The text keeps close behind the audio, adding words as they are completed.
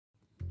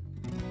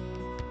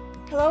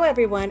Hello,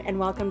 everyone, and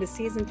welcome to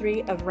Season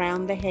 3 of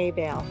Round the Hay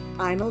Bale.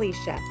 I'm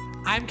Alicia.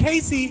 I'm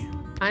Cayce.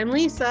 I'm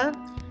Lisa.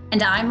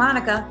 And I'm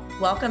Monica.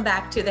 Welcome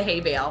back to the Hay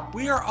Bale.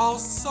 We are all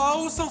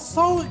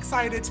so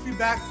excited to be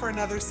back for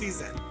another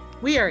season.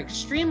 We are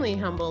extremely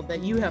humbled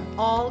that you have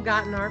all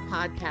gotten our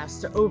podcast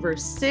to over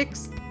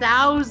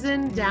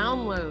 6,000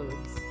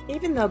 downloads.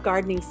 Even though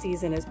gardening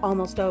season is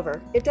almost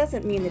over, it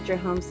doesn't mean that your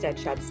homestead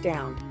shuts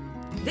down.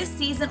 This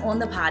season on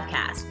the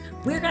podcast,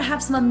 we're going to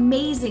have some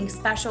amazing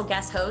special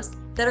guest hosts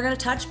that are going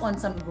to touch on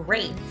some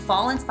great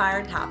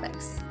fall-inspired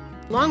topics.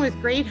 Along with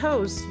great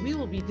hosts, we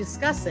will be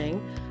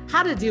discussing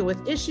how to deal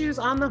with issues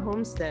on the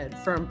homestead,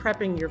 from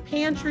prepping your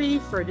pantry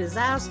for a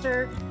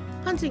disaster,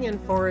 hunting and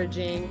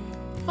foraging,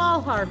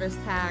 fall harvest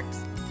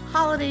hacks,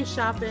 holiday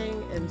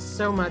shopping, and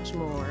so much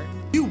more.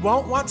 You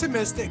won't want to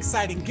miss the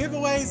exciting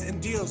giveaways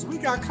and deals we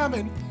got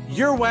coming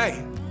your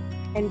way.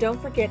 And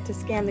don't forget to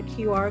scan the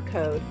QR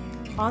code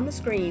on the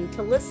screen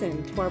to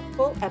listen to our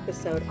full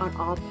episode on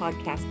all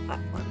podcast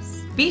platforms.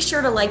 Be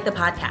sure to like the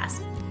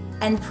podcast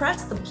and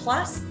press the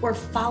plus or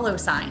follow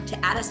sign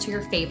to add us to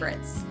your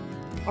favorites.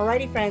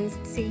 Alrighty, friends,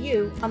 see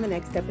you on the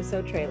next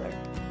episode trailer.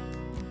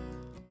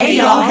 Hey,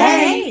 y'all, hey!